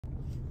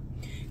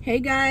Hey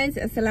guys,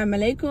 assalamu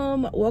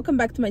alaikum, welcome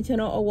back to my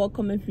channel, or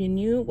welcome if you're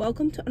new.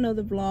 Welcome to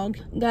another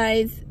vlog.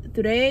 Guys,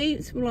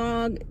 today's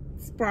vlog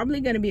is probably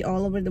going to be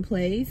all over the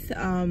place.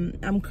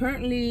 I'm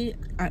currently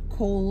at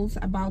Kohl's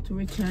about to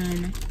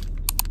return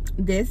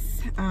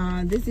this.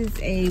 This is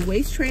a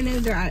waist trainer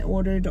that I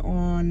ordered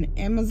on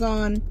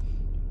Amazon.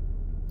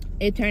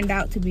 It turned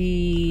out to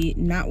be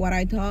not what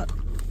I thought.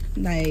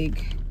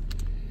 Like,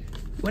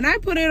 when I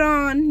put it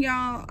on,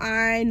 y'all,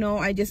 I know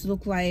I just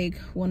look like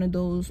one of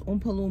those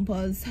Oompa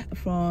Loompas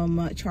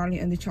from Charlie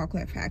and the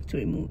Chocolate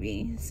Factory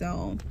movie.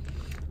 So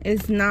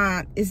it's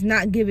not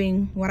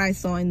giving what I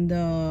saw in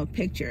the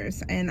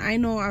pictures. And I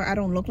know I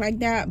don't look like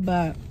that,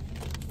 but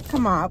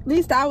come on, at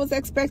least I was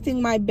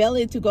expecting my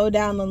belly to go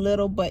down a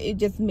little, but it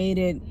just made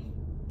it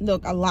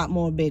look a lot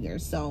more bigger.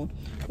 So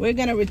we're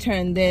gonna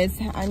return this.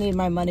 I need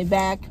my money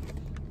back.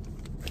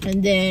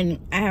 And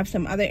then I have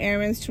some other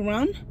errands to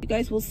run. You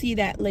guys will see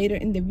that later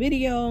in the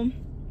video.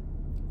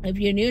 If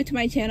you're new to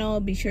my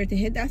channel, be sure to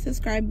hit that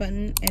subscribe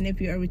button. And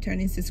if you're a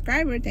returning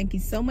subscriber, thank you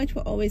so much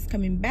for always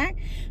coming back.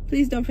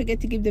 Please don't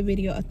forget to give the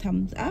video a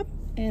thumbs up.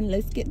 And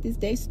let's get this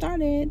day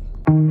started.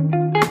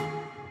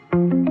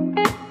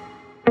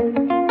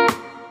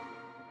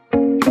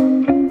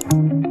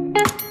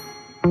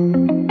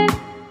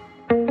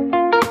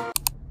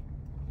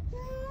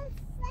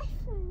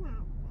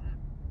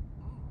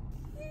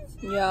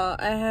 Y'all,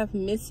 I have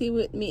Missy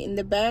with me in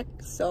the back,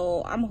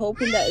 so I'm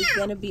hoping that it's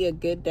gonna be a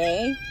good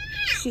day.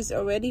 She's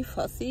already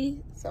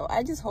fussy, so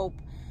I just hope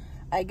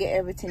I get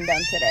everything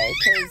done today,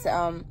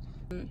 because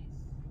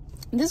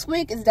this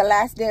week is the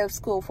last day of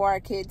school for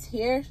our kids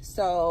here,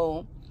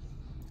 so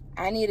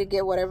I need to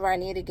get whatever I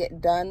need to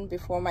get done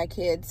before my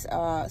kids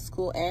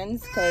school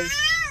ends, because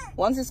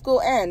once the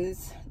school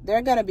ends,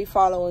 they're gonna be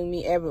following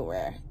me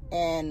everywhere,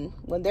 and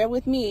when they're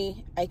with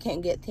me, I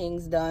can't get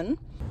things done.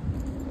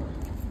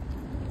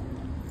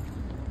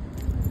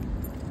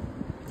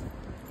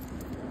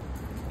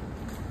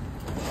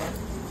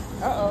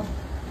 Uh-oh,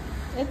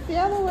 it's the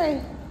other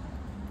way.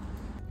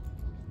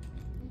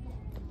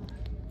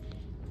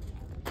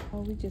 Oh,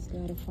 we just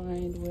gotta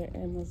find where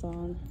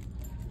Amazon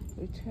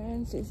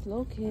Returns is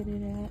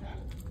located at.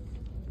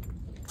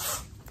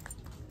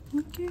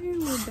 Okay,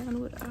 we're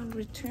done with our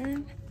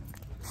return.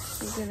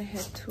 We're gonna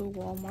head to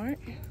Walmart.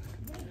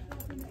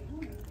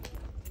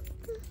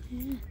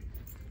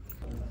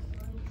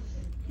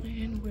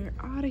 And we're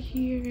out of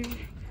here.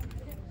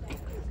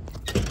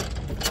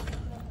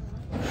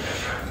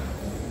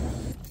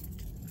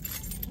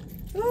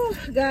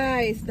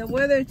 Guys, the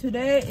weather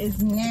today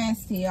is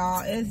nasty,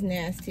 y'all. It's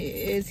nasty.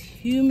 It's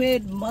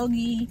humid,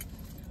 muggy.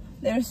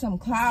 There's some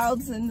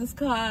clouds in the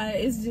sky.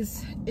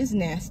 It's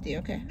nasty,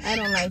 okay? I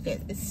don't like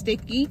it. It's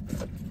sticky.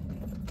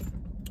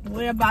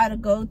 We're about to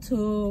go to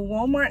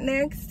Walmart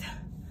next,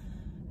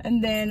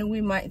 and then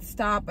we might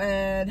stop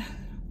at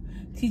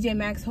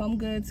Tjmaxx Home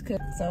Goods.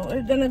 So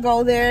we're gonna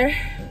go there.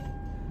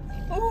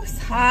 Oh, it's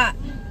hot.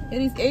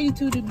 It is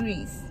 82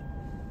 degrees.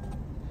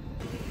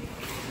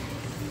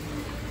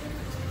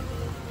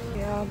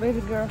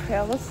 Baby girl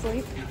fell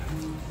asleep.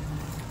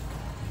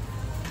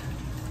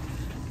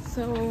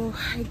 So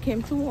I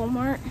came to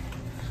Walmart.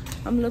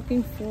 I'm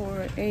looking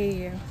for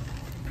a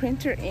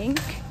printer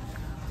ink.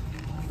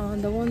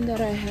 The one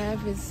that I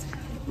have is,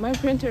 my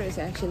printer is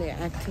actually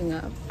acting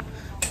up.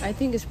 I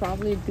think it's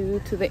probably due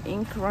to the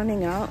ink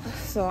running out.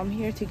 So I'm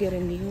here to get a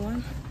new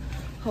one.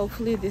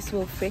 Hopefully this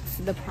will fix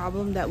the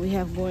problem that we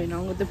have going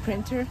on with the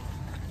printer.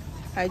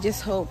 I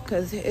just hope,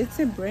 because it's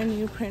a brand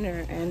new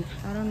printer and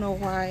I don't know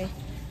why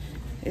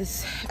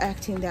is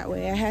acting that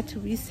way. I had to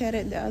reset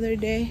it the other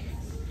day,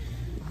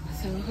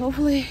 so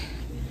hopefully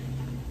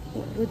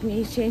with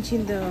me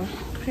changing the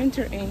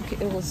printer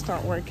ink, it will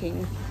start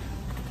working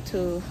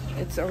to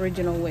its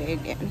original way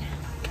again.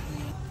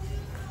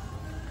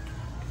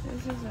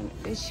 This is an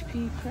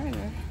HP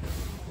printer,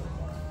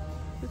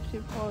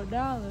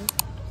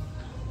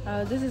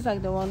 $54. This is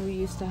like the one we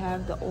used to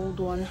have, the old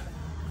one.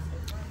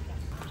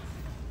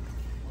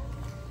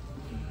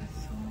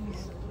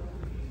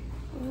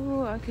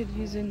 Oh, I could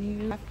use a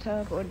new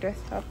laptop or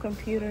desktop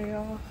computer,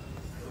 y'all.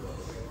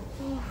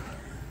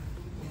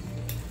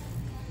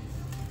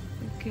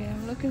 Okay,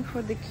 I'm looking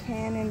for the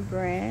Canon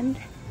brand.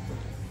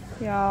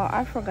 Y'all,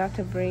 I forgot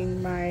to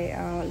bring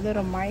my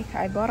little mic.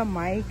 I bought a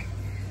mic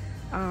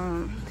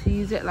to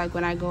use it like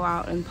when I go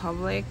out in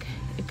public.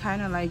 It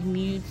kind of like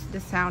mutes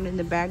the sound in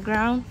the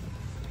background.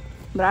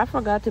 But I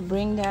forgot to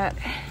bring that,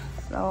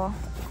 so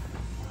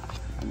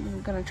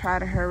I'm gonna try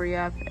to hurry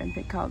up and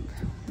pick up.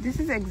 This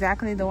is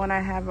exactly the one I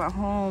have at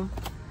home,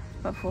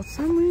 but for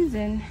some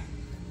reason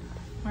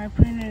my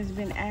printer has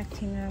been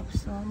acting up,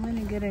 so I'm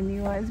gonna get a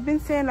new one. It's been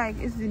saying like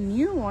it's the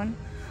new one,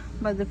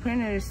 but the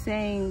printer is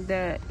saying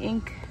the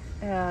ink,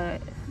 the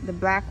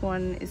black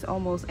one is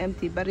almost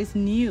empty, but it's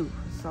new,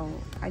 so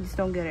I just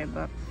don't get it.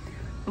 But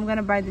I'm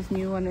gonna buy this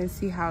new one and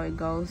see how it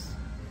goes.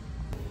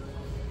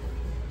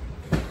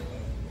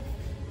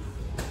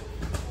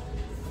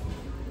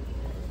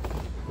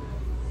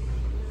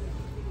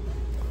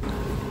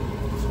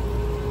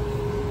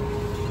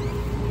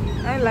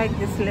 I like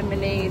this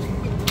lemonade.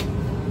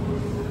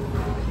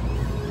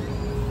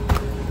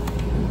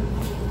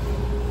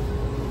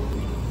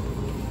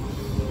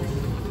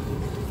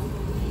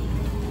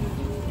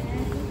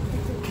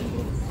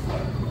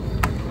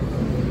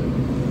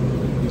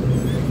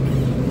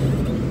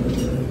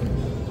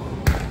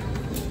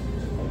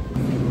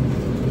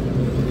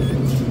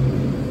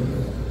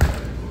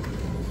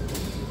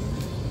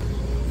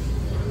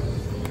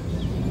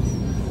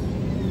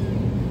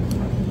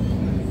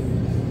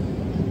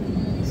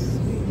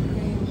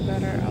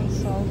 that are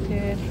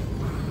unsalted.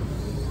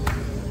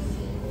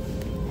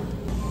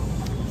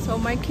 So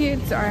my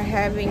kids are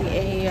having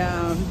a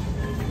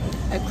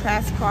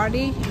class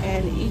party,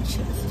 and each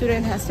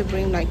student has to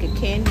bring like a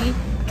candy.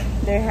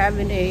 They're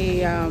having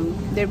a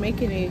they're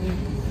making a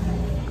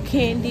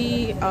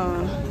candy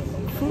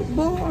fruit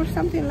bowl or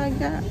something like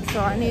that. So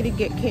I need to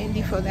get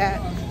candy for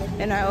that,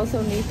 and I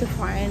also need to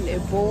find a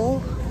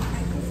bowl.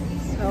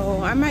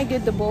 So I might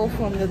get the bowl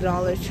from the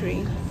Dollar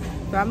Tree,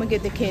 but I'm gonna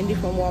get the candy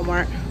from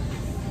Walmart.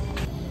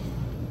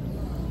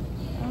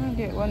 I'm gonna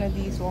get one of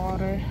these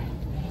water.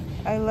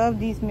 I love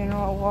these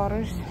mineral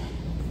waters.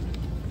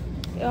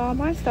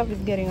 My stuff is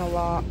getting a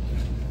lot.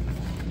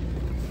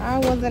 I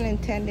wasn't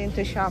intending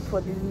to shop for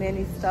this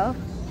many stuff.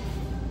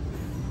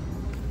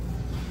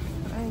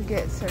 I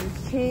get some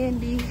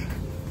candy.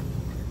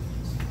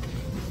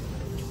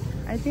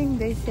 I think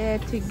they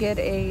said to get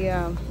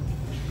a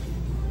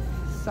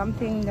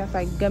something that's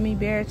like gummy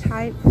bear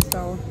type,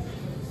 so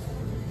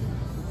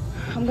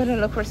I'm gonna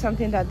look for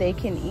something that they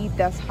can eat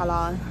that's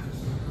halal.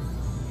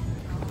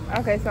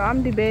 Okay, so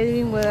I'm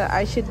debating whether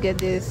I should get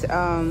this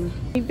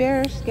gummy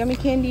bears gummy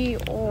candy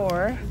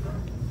or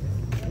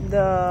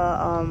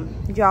the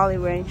Jolly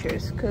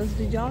Ranchers, because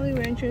the Jolly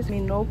Ranchers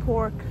mean no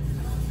pork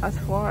as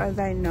far as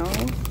I know.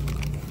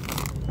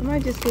 I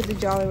might just get the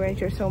Jolly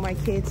Ranchers so my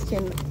kids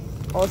can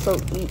also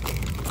eat,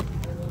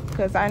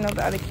 because I know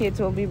the other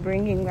kids will be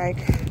bringing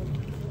like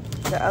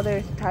the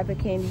other type of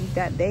candy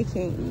that they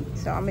can't eat.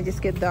 So I'm gonna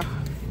just get the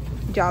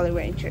Jolly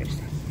Ranchers.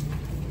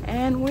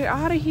 And we're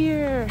out of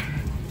here.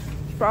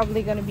 It's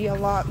probably gonna be a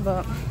lot,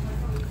 but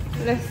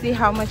let's see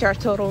how much our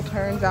total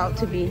turns out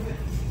to be.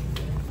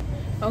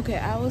 Okay,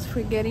 I was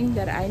forgetting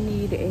that I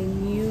need a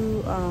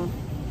new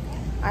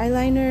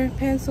eyeliner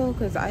pencil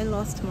because I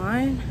lost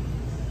mine.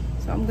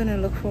 So I'm gonna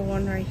look for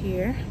one right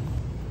here.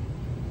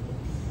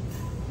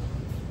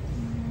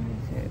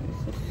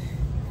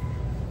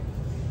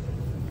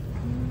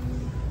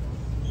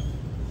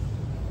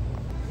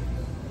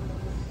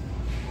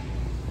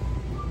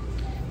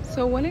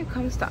 So when it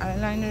comes to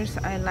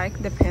eyeliners, I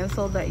like the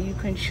pencil that you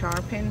can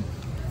sharpen.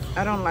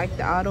 I don't like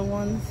the outer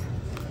ones.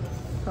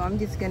 So I'm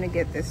just gonna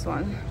get this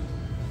one.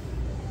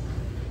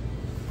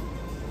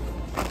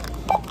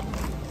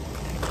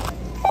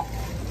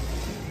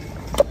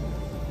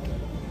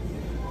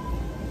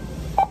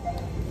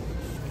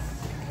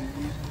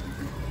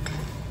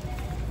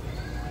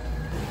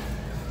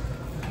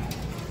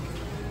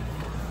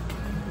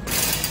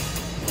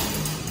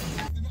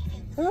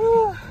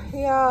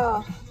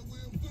 Yeah,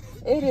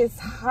 it is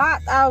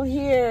hot out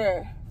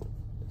here.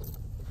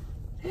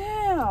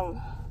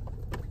 Damn,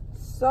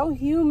 so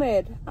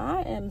humid.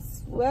 I am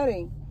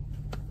sweating.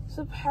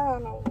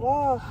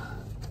 Subhanallah.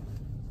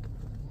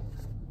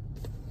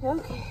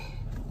 Okay,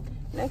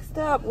 next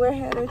up we're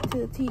headed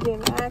to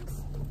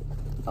Tjmaxx.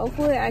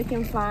 Hopefully I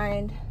can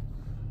find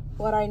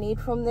what I need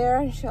from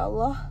there,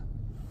 inshallah.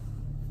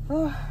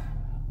 Oh.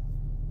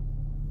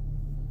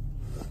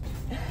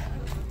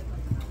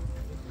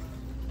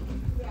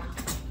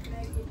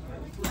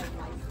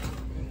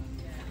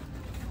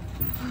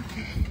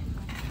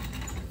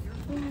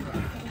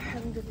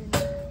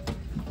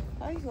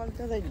 I just want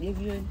to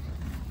give you.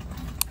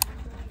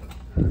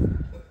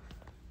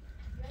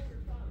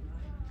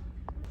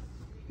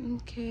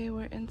 Okay,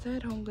 we're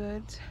inside Home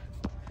Goods.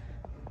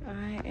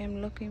 I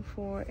am looking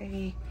for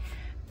a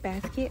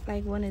basket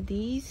like one of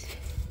these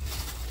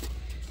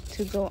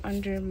to go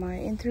under my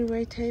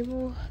entryway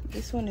table.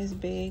 This one is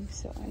big,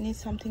 so I need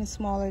something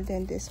smaller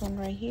than this one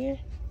right here.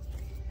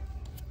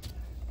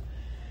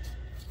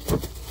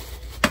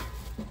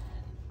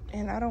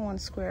 And I don't want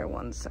square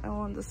ones, I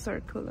want the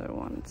circular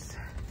ones.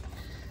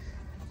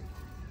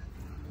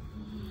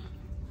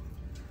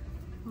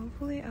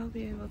 Hopefully I'll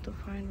be able to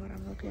find what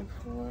I'm looking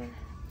for.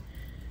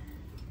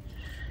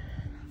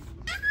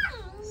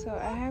 So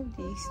I have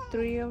these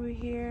three over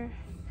here.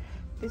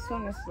 This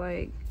one is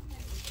like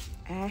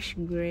ash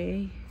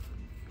gray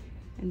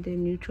and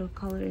then neutral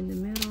color in the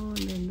middle, and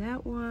then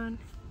that one,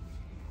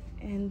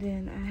 and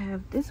then I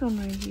have this one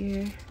right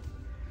here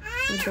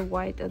with the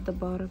white at the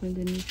bottom and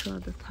the neutral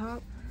at the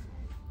top.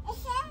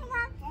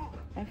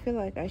 I feel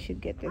like I should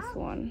get this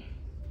one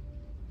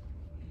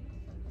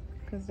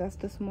because that's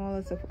the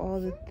smallest of all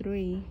the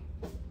three.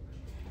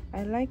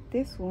 I like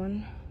this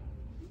one,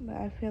 but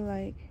I feel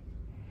like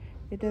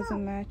it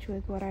doesn't match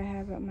with what I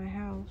have at my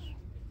house.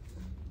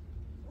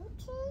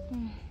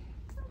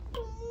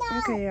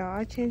 Okay, y'all,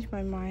 I changed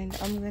my mind.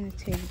 I'm gonna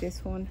take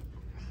this one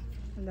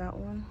and that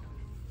one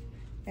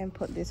and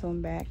put this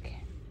one back.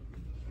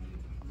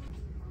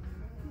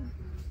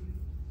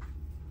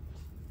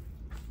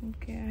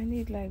 Okay, I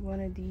need like one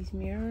of these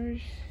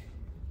mirrors,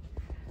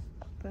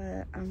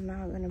 but I'm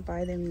not gonna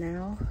buy them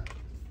now.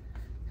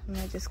 I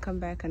might just come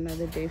back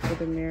another day for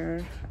the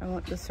mirror. I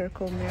want the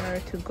circle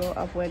mirror to go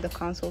up where the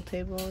console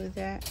table is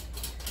at.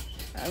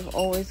 I've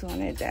always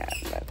wanted that,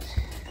 but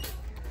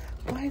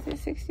why is it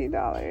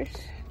 $60?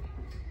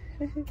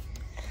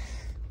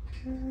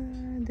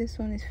 This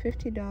one is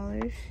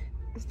 $50.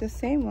 It's the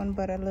same one,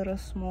 but a little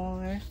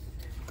smaller.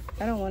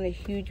 I don't want a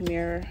huge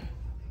mirror.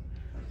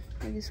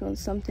 I just want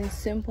something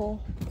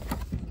simple.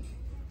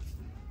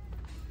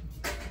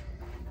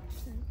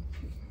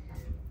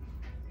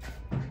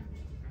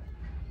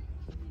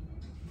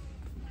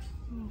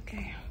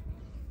 Okay.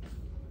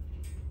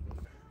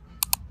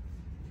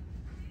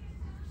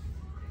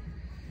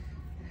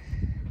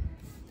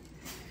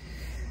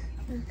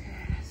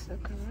 Okay, so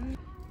correct.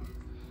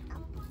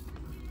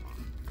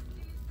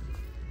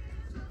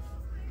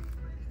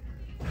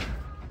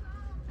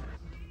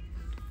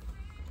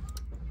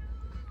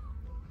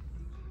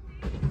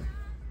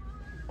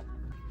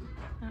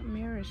 That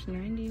mirror is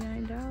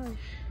 $99.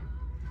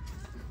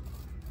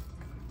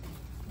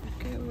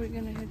 Okay, we're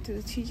gonna head to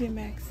the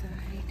Tjmaxx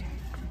side.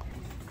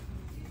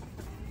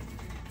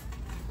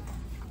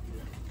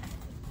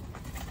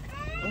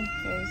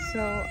 Okay, so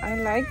I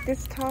like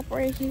this top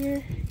right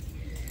here,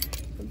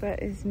 but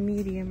it's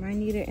medium. I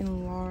need it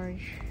in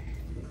large.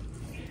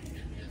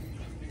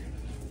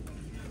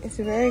 It's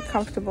a very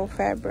comfortable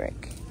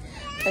fabric.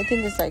 I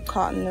think it's like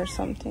cotton or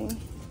something.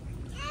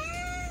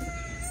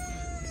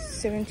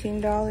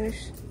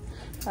 $17.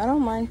 I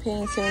don't mind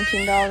paying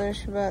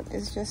 $17, but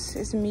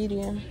it's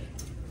medium.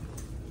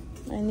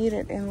 I need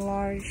it in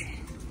large.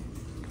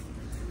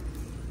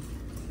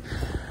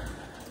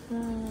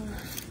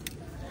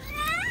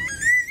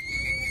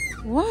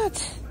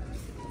 What?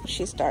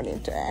 She's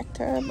starting to act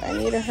up. I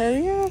need to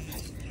hurry up.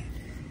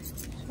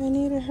 I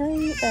need to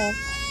hurry up.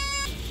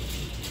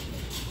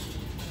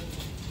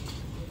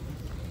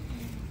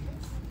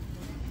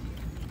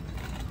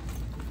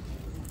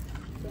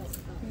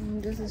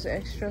 And this is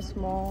extra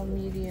small,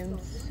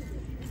 mediums.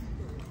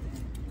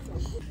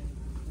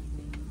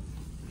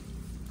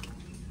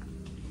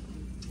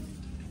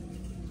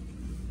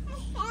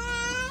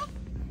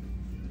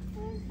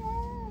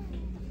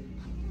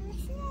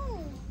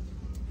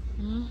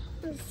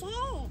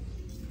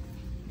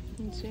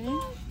 See?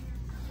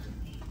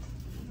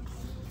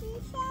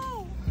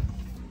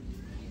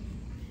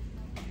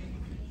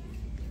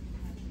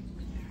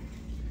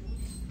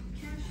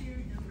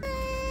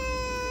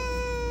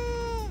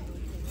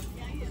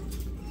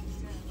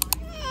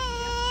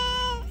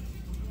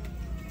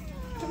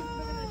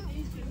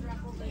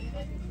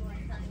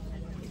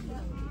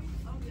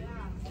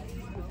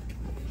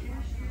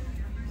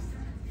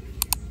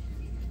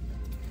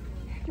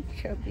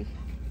 Chubby.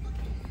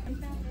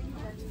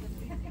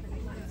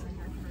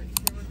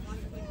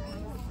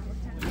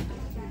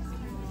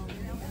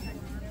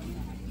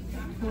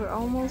 We're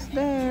almost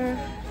there.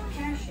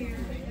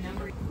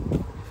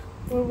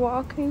 We're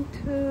walking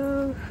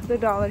to the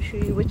Dollar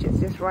Tree, which is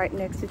just right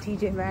next to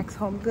Tjmaxx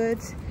Home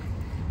Goods.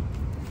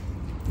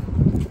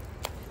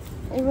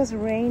 It was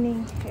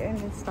raining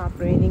and it stopped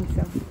raining,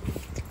 so.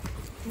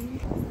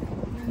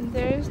 And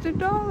there's the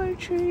Dollar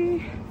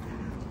Tree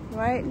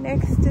right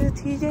next to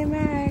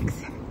Tjmaxx.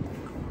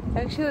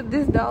 Actually,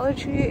 this Dollar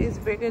Tree is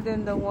bigger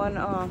than the one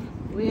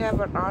we have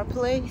at our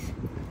place.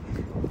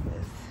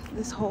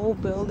 This whole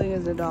building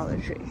is a Dollar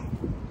Tree.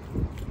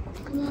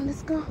 Come on,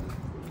 let's go.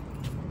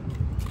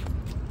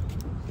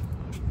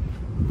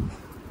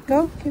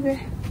 Go, give it.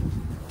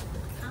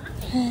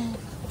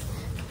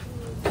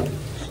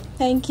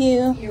 Thank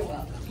you. You're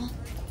welcome.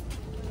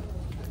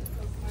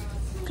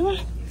 Come on,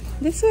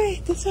 this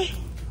way, this way.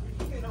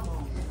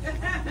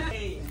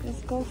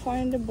 Let's go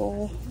find the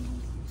bowl.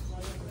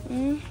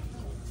 Let's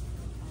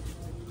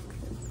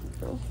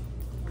go.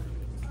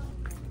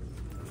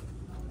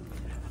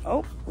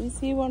 Oh, we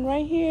see one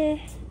right here.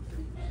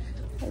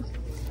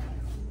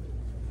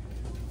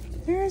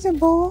 There's a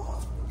bowl.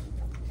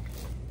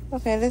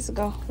 Okay, let's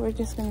go. We're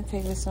just gonna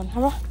take this one.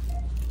 How about?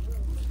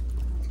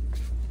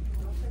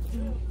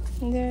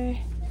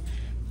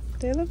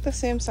 They look the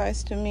same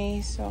size to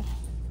me, so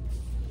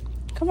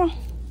come on.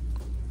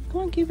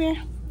 Come on, Q Bear.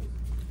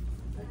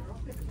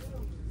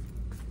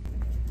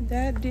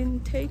 That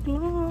didn't take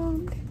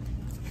long.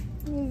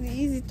 It was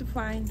easy to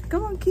find.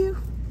 Come on, Q.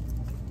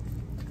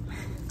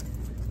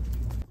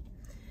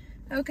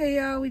 Okay,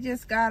 y'all, we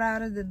just got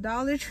out of the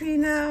Dollar Tree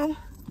now.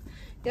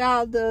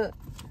 Y'all, the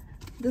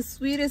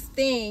sweetest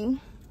thing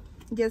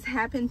just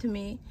happened to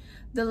me.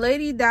 The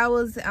lady that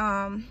was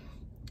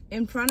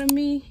in front of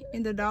me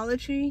in the Dollar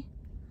Tree,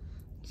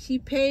 she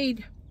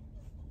paid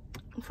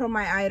for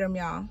my item,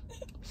 y'all.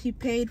 She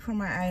paid for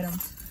my item.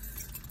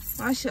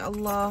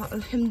 MashaAllah,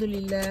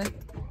 alhamdulillah.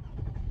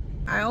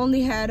 I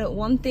only had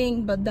one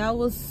thing, but that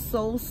was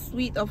so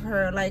sweet of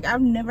her. Like,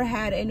 I've never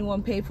had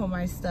anyone pay for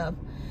my stuff.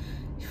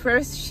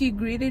 First, she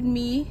greeted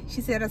me. She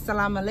said,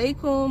 Assalamu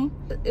alaikum.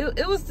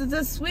 It was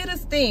the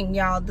sweetest thing,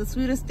 y'all. The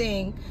sweetest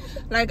thing.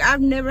 Like,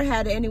 I've never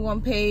had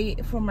anyone pay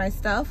for my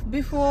stuff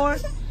before.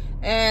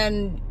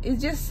 And it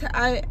just,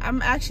 I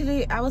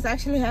was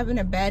actually having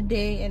a bad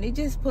day. And it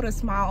just put a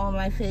smile on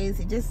my face.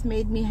 It just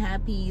made me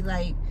happy.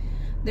 Like,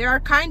 there are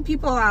kind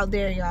people out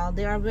there, y'all.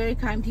 There are very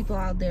kind people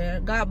out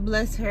there. God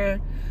bless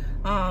her.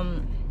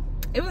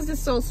 It was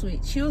just so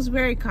sweet. She was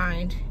very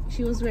kind.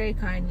 She was a very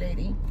kind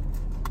lady.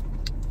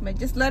 But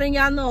just letting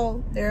y'all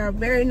know, there are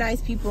very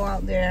nice people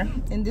out there.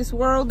 In this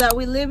world that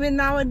we live in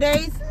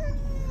nowadays,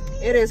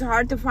 it is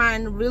hard to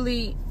find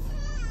really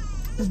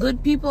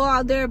good people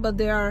out there, but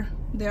there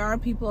are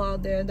people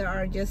out there that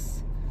are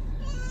just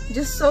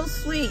so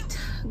sweet.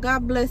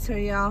 God bless her,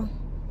 y'all.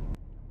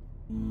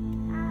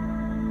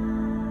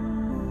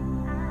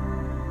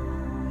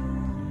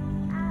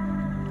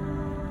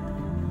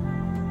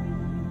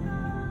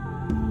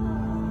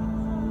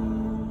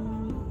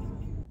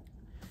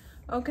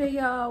 Okay,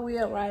 y'all, we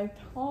arrived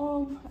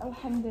home,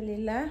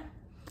 alhamdulillah.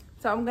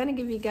 So I'm gonna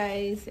give you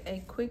guys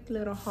a quick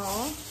little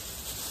haul.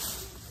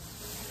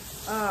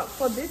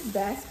 For this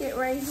basket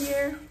right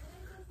here,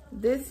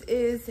 this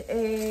is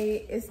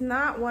it's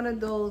not one of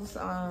those,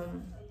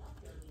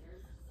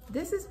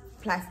 this is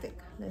plastic.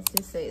 Let's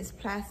just say it's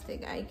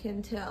plastic. I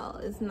can tell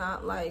it's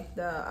not like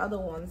the other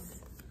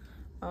ones.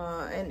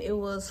 And it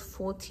was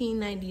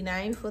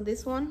 $14.99 for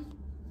this one.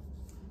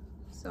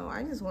 So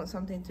I just want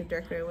something to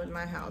decorate with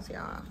my house,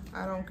 y'all.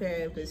 I don't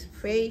care if it's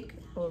fake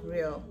or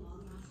real.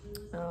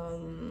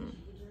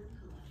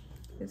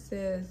 It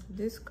says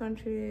this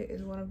country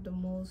is one of the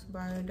most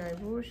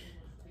biodiverse,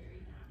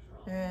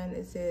 and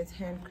it says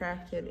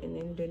handcrafted in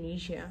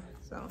Indonesia.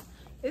 So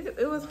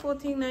it was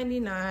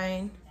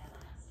 $14.99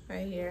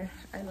 right here.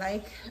 I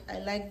like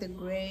the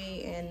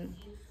gray and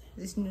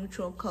this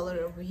neutral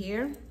color over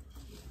here.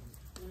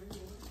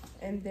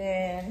 And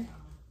then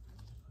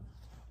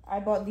I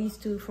bought these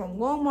two from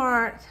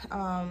Walmart.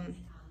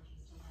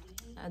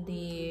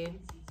 The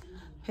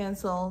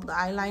pencil, the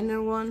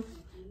eyeliner one,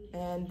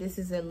 and this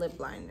is a lip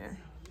liner.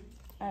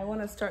 I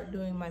want to start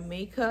doing my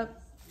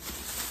makeup.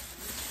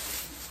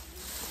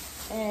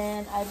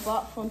 And I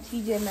bought from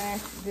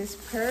Tjmaxx this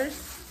purse.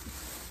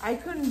 I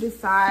couldn't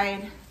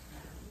decide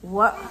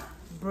what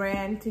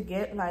brand to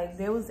get. Like,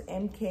 there was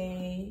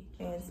MK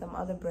and some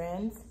other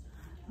brands,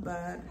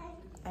 but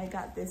I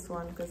got this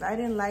one because I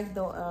didn't like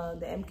the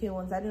MK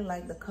ones. I didn't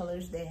like the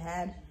colors they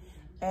had.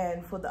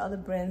 And for the other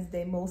brands,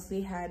 they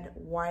mostly had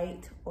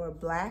white or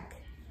black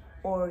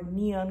or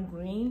neon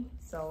green.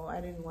 So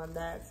I didn't want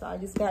that. So I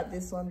just got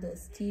this one, the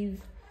Tjmaxx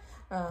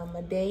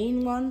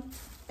Dean one.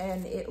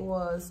 And it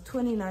was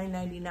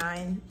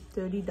 $29.99,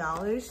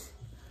 $30.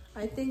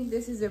 I think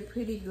this is a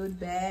pretty good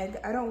bag.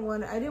 I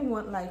didn't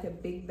want like a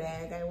big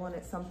bag. I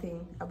wanted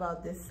something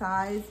about this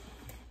size.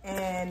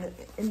 And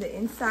in the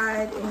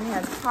inside, it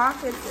has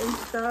pockets and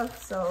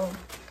stuff. So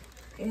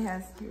it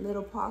has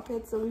little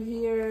pockets over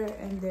here,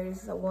 and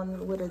there's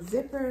one with a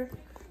zipper.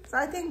 So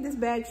I think this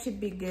bag should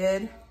be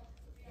good.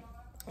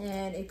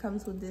 And it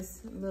comes with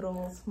this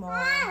little small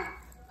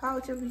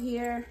pouch over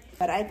here.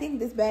 But I think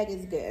this bag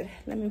is good.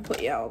 Let me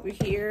put y'all over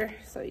here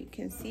so you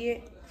can see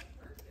it.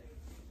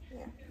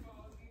 Yeah.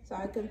 So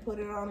I can put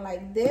it on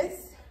like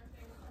this,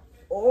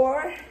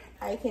 or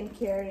I can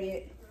carry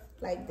it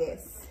like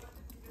this.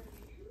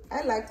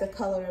 I like the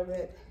color of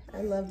it.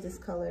 I love this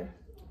color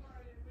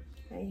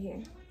right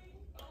here.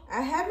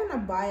 I have an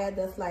abaya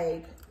that's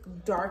like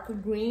dark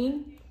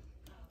green.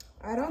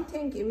 I don't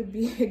think it would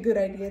be a good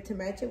idea to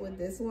match it with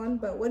this one,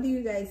 but what do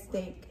you guys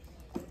think?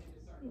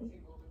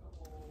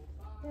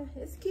 Yeah,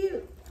 it's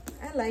cute.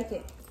 I like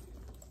it.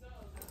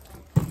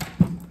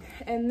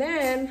 And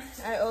then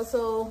I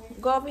also,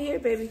 go over here,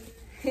 baby.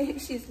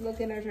 She's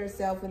looking at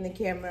herself in the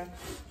camera.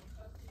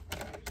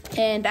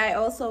 And I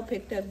also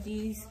picked up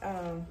these,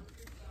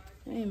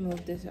 let me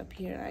move this up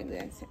here like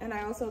this. And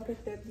I also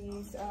picked up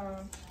these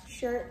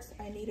shirts.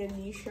 I needed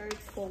new shirts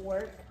for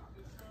work.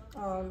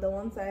 The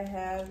ones I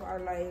have are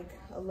like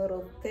a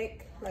little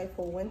thick, like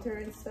for winter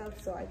and stuff.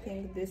 So I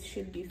think this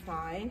should be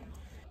fine.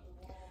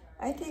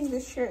 I think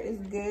this shirt is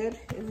good.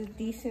 It's a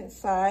decent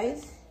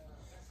size.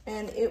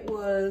 And it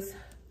was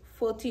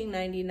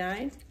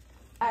 $14.99.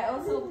 I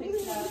also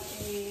picked up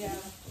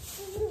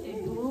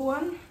a blue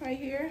one right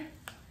here.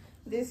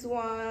 This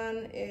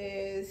one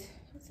is,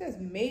 it says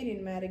made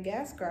in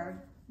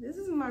Madagascar. This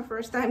is my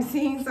first time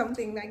seeing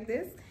something like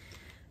this.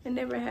 I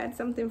never had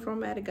something from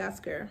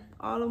Madagascar.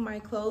 All of my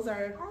clothes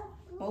are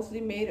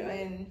mostly made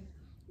in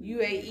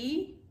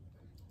UAE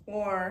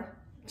or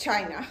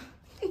China.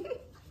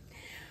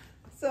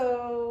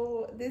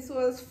 So this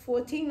was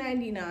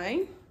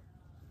 $14.99,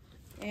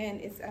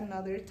 and it's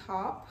another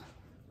top.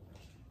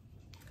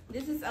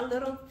 This is a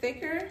little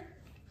thicker.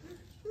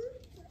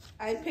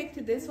 I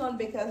picked this one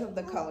because of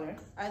the color.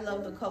 I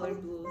love the color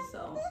blue,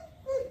 so.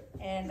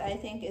 And I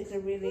think it's a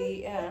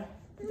really,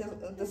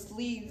 the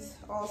sleeves,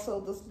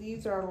 also the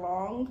sleeves are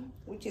long,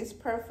 which is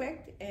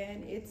perfect,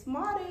 and it's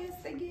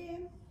modest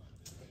again.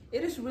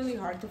 It is really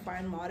hard to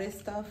find modest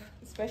stuff,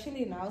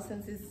 especially now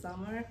since it's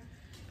summer.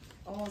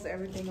 Almost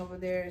everything over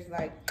there is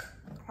like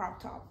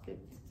crop top.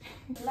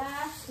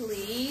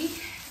 Lastly,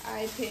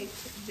 I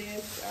picked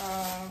this,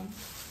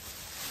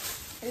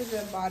 is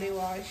a body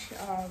wash,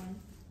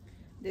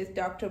 this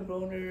Dr.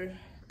 Bronner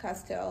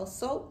Castile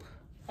soap.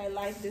 I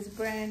like this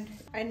brand.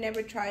 I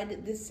never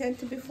tried this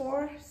scent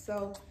before,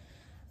 so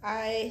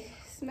I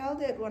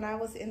smelled it when I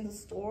was in the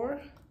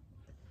store.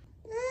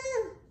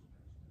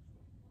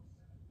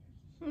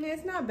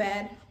 It's not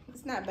bad.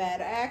 It's not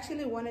bad. I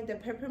actually wanted the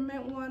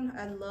peppermint one.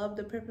 I love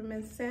the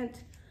peppermint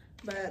scent,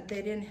 but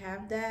they didn't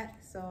have that,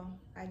 so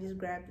I just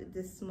grabbed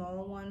this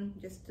small one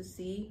just to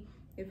see.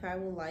 if I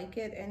will like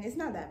it, and it's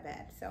not that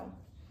bad. So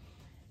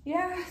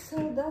yeah,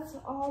 so that's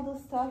all the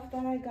stuff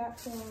that I got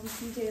from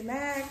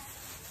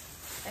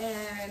Tjmaxx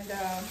and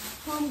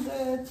Home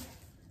Goods.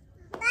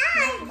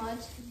 Not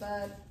much,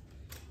 but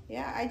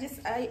yeah, I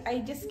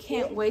just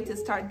can't wait to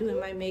start doing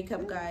my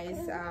makeup,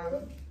 guys.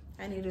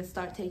 I need to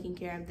start taking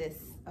care of this,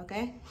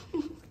 okay?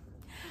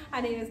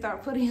 I need to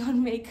start putting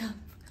on makeup.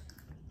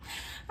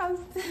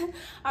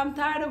 I'm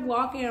tired of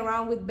walking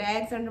around with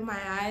bags under my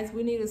eyes.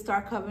 We need to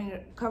start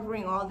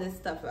covering all this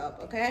stuff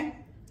up, okay?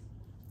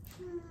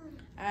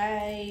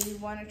 I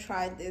want to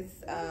try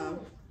this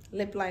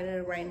lip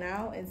liner right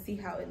now and see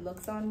how it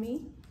looks on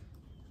me.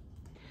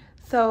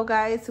 So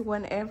guys,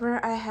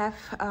 whenever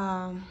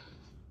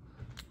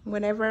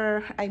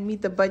I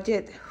meet the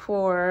budget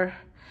for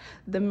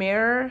the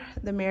mirror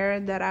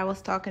that I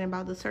was talking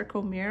about, the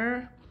circle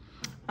mirror,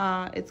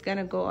 it's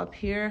gonna go up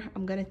here.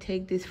 I'm gonna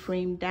take this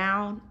frame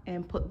down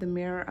and put the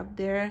mirror up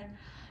there,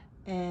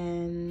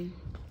 and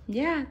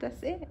yeah,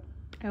 that's it.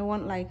 I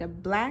want like a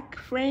black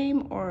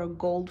frame or a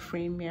gold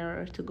frame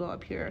mirror to go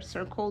up here, a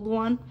circled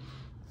one.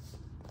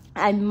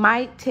 I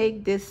might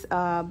take this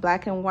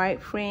black and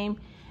white frame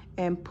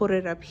and put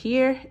it up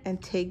here,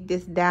 and take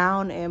this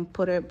down and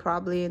put it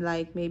probably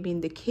like maybe in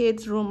the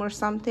kids' room or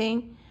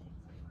something.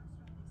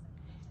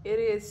 It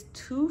is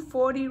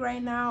 2:40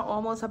 right now,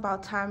 almost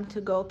about time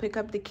to go pick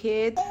up the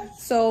kids.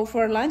 So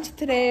for lunch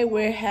today,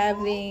 we're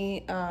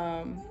having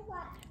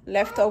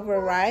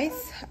leftover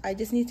rice. I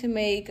just need to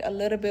make a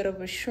little bit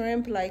of a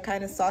shrimp, like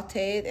kind of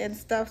sauteed and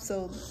stuff,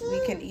 so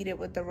we can eat it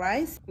with the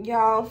rice.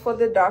 Y'all, for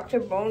the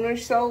Dr. Boner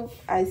soap,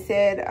 I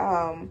said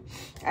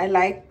I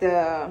like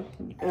the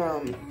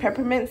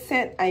peppermint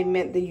scent. I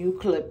meant the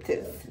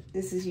eucalyptus.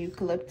 This is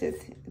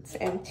eucalyptus. It's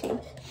empty.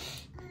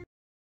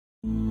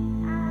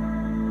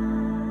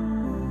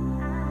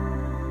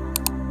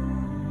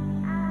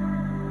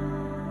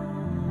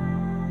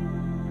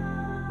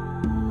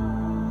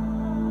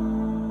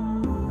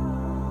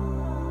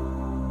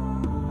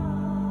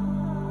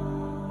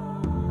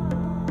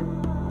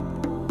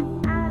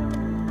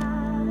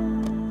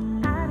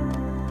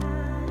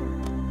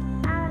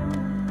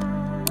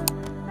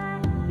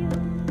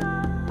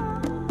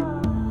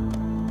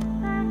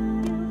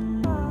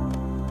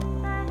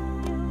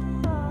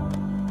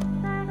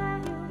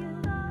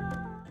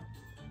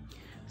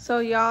 So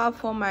y'all,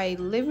 for my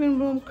living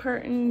room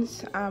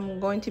curtains,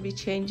 I'm going to be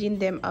changing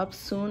them up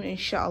soon,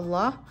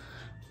 inshallah.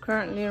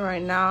 Currently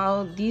right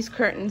now, these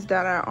curtains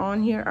that are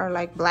on here are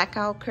like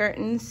blackout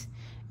curtains,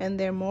 and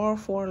they're more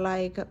for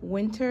like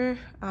winter.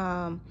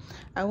 I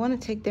want to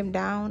take them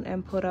down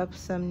and put up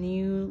some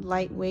new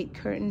lightweight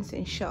curtains,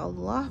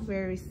 inshallah,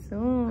 very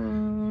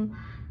soon.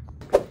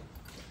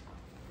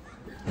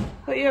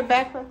 Put your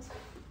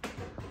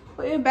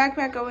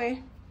backpack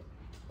away.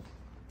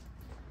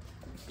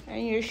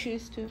 And your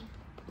shoes too.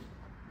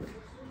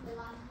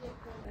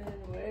 And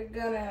we're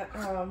gonna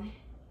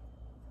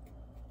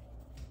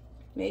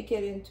make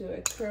it into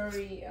a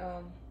curry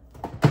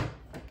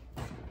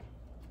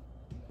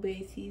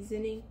base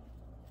seasoning.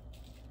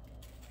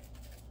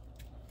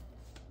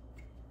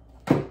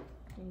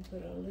 And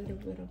put a little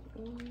bit of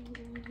oil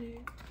in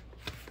here.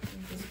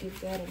 And just give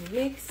that a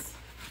mix.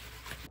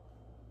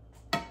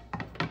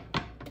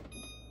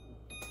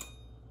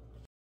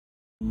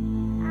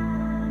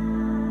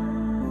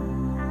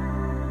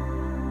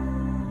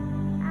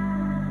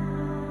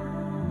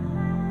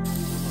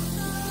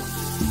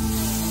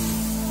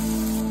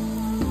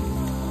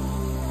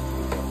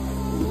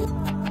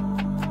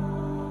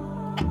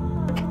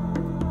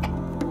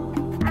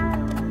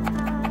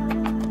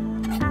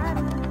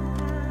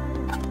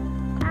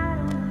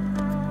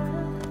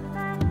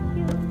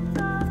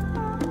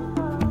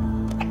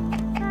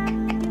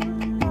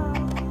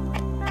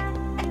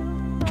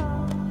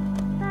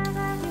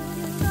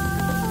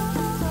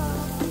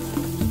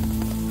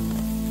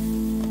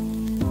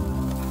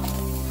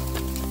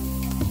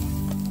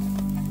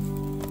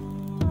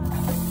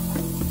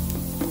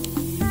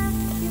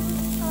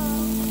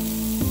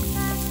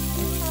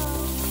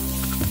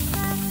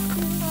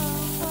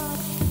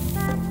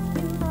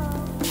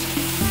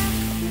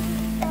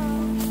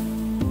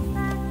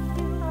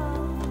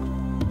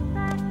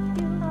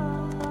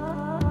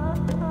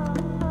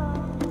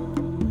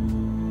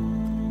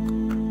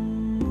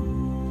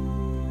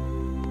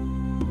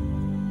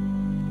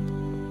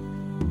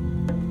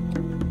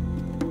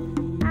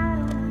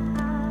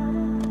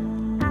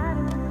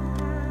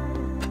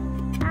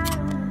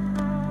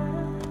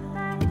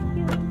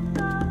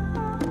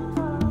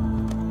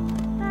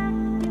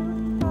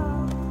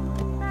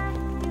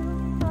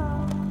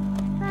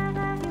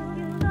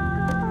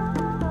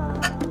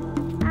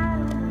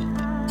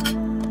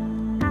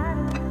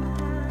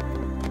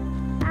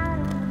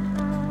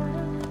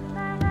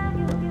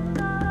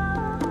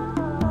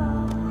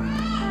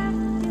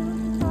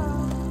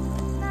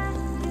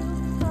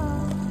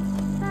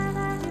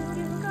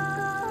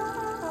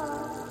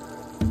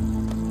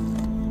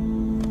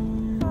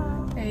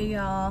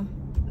 Y'all,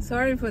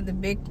 sorry for the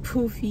big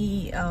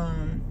poofy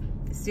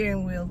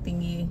steering wheel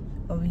thingy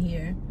over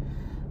here,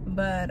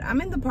 But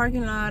I'm in the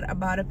parking lot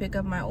about to pick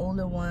up my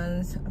older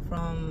ones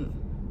from,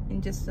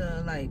 in just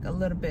like a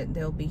little bit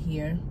they'll be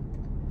here.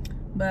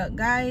 But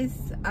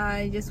guys,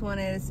 I just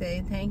wanted to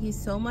say thank you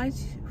so much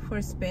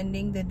for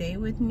spending the day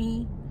with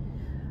me.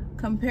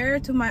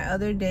 Compared to my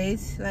other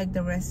days, like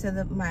the rest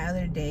of my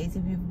other days,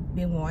 if you've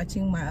been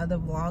watching my other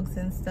vlogs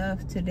and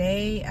stuff,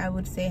 today I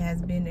would say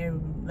has been a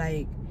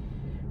like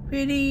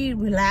pretty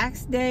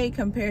relaxed day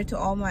compared to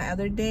all my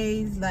other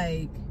days.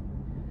 Like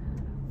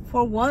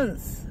for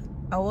once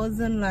I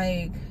wasn't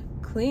like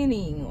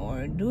cleaning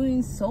or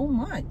doing so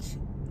much.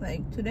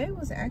 Like today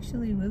was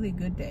actually a really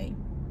good day.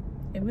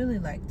 I really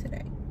liked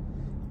today,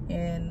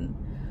 and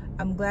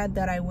I'm glad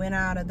that I went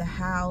out of the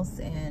house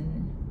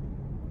and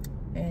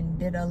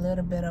did a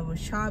little bit of a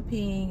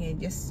shopping,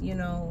 and just, you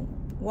know,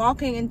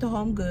 walking into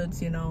Home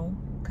Goods, you know,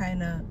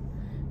 kind of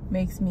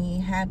makes me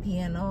happy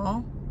and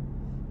all.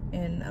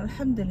 And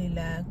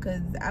alhamdulillah,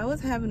 because I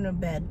was having a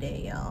bad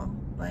day, y'all.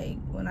 Like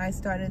when I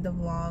started the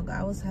vlog,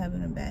 I was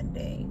having a bad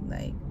day.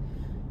 Like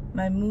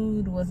my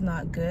mood was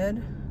not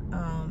good,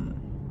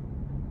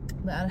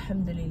 but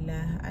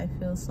alhamdulillah, I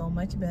feel so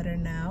much better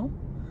now,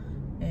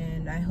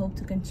 and I hope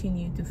to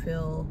continue to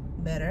feel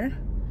better.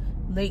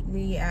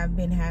 Lately I've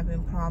been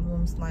having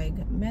problems like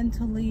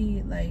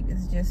mentally, like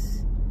it's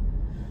just,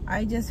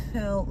 I just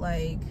felt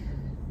like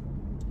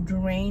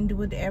drained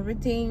with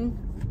everything,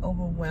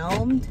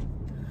 overwhelmed,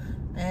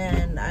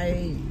 and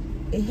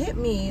it hit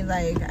me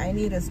like I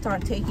need to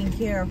start taking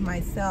care of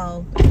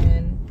myself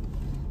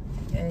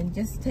and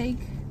just take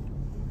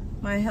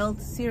my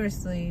health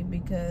seriously,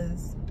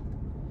 because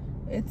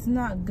it's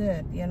not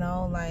good, you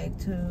know, like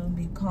to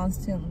be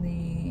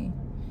constantly,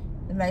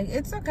 like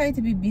it's okay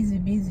to be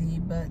busy,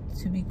 but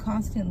to be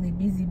constantly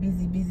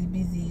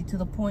busy to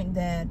the point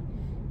that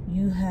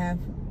you have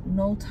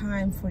no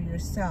time for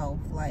yourself.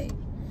 Like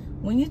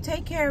when you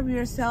take care of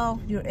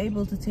yourself, you're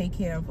able to take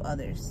care of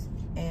others,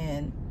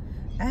 and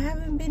I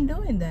haven't been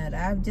doing that.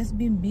 I've just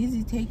been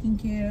busy taking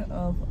care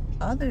of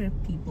other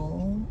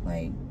people,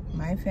 like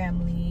my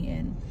family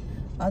and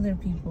other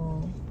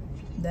people,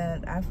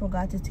 that I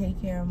forgot to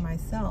take care of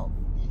myself.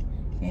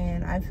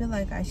 And I feel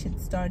like I should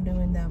start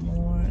doing that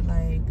more,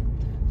 like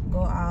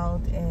go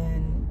out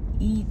and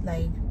eat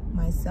like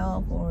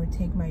myself, or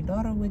take my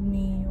daughter with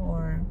me,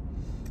 or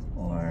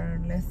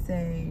let's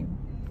say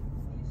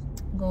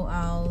go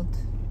out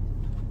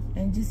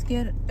and just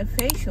get a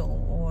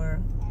facial,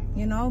 or,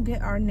 you know,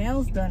 get our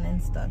nails done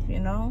and stuff, you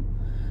know.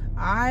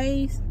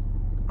 I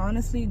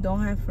honestly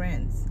don't have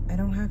friends. I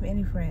don't have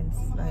any friends.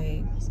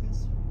 Like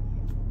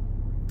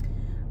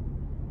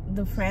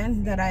the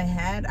friends that I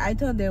had, I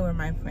thought they were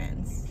my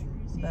friends,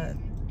 but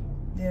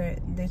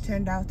they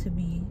turned out to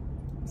be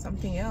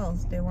something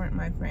else. They weren't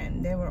my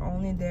friend. They were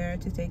only there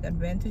to take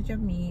advantage of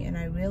me, and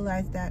I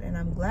realized that, and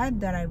I'm glad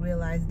that I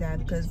realized that,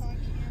 because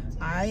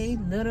I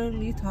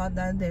literally thought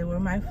that they were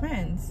my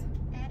friends.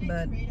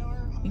 But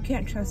you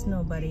can't trust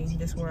nobody in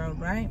this world,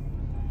 right?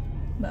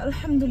 But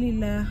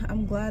alhamdulillah,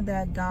 I'm glad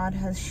that God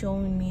has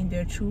shown me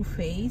their true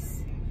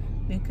face,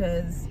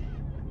 because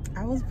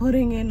I was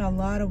putting in a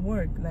lot of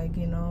work. Like,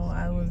 you know,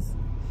 I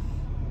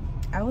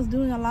was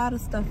doing a lot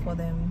of stuff for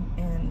them,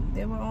 and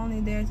they were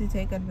only there to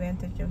take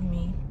advantage of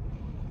me.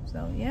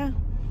 So yeah,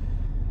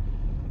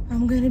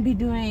 I'm gonna be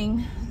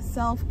doing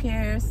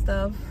self-care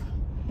stuff,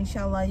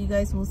 inshallah. You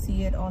guys will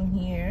see it on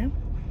here.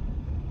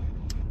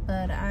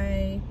 But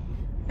I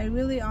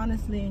really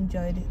honestly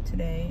enjoyed it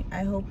today.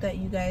 I hope that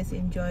you guys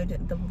enjoyed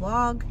the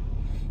vlog.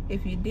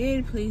 If you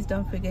did, please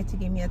don't forget to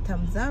give me a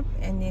thumbs up.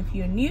 And if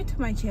you're new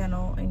to my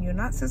channel and you're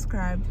not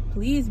subscribed,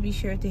 please be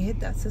sure to hit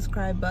that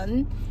subscribe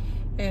button,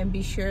 and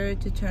be sure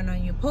to turn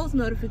on your post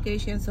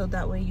notifications, so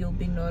that way you'll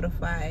be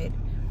notified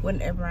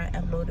whenever I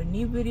upload a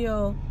new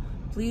video.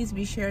 Please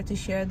be sure to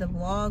share the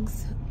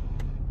vlogs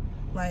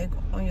like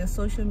on your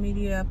social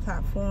media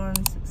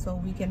platforms, so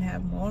we can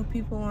have more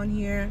people on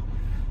here.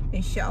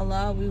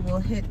 Inshallah, we will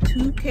hit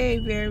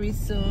 2K very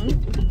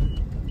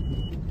soon.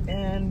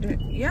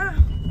 And yeah,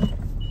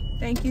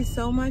 thank you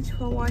so much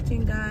for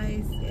watching,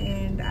 guys,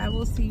 and I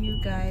will see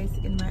you guys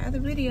in my other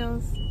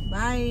videos.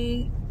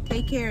 Bye.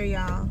 Take care,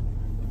 y'all.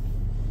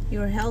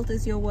 Your health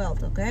is your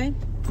wealth, okay?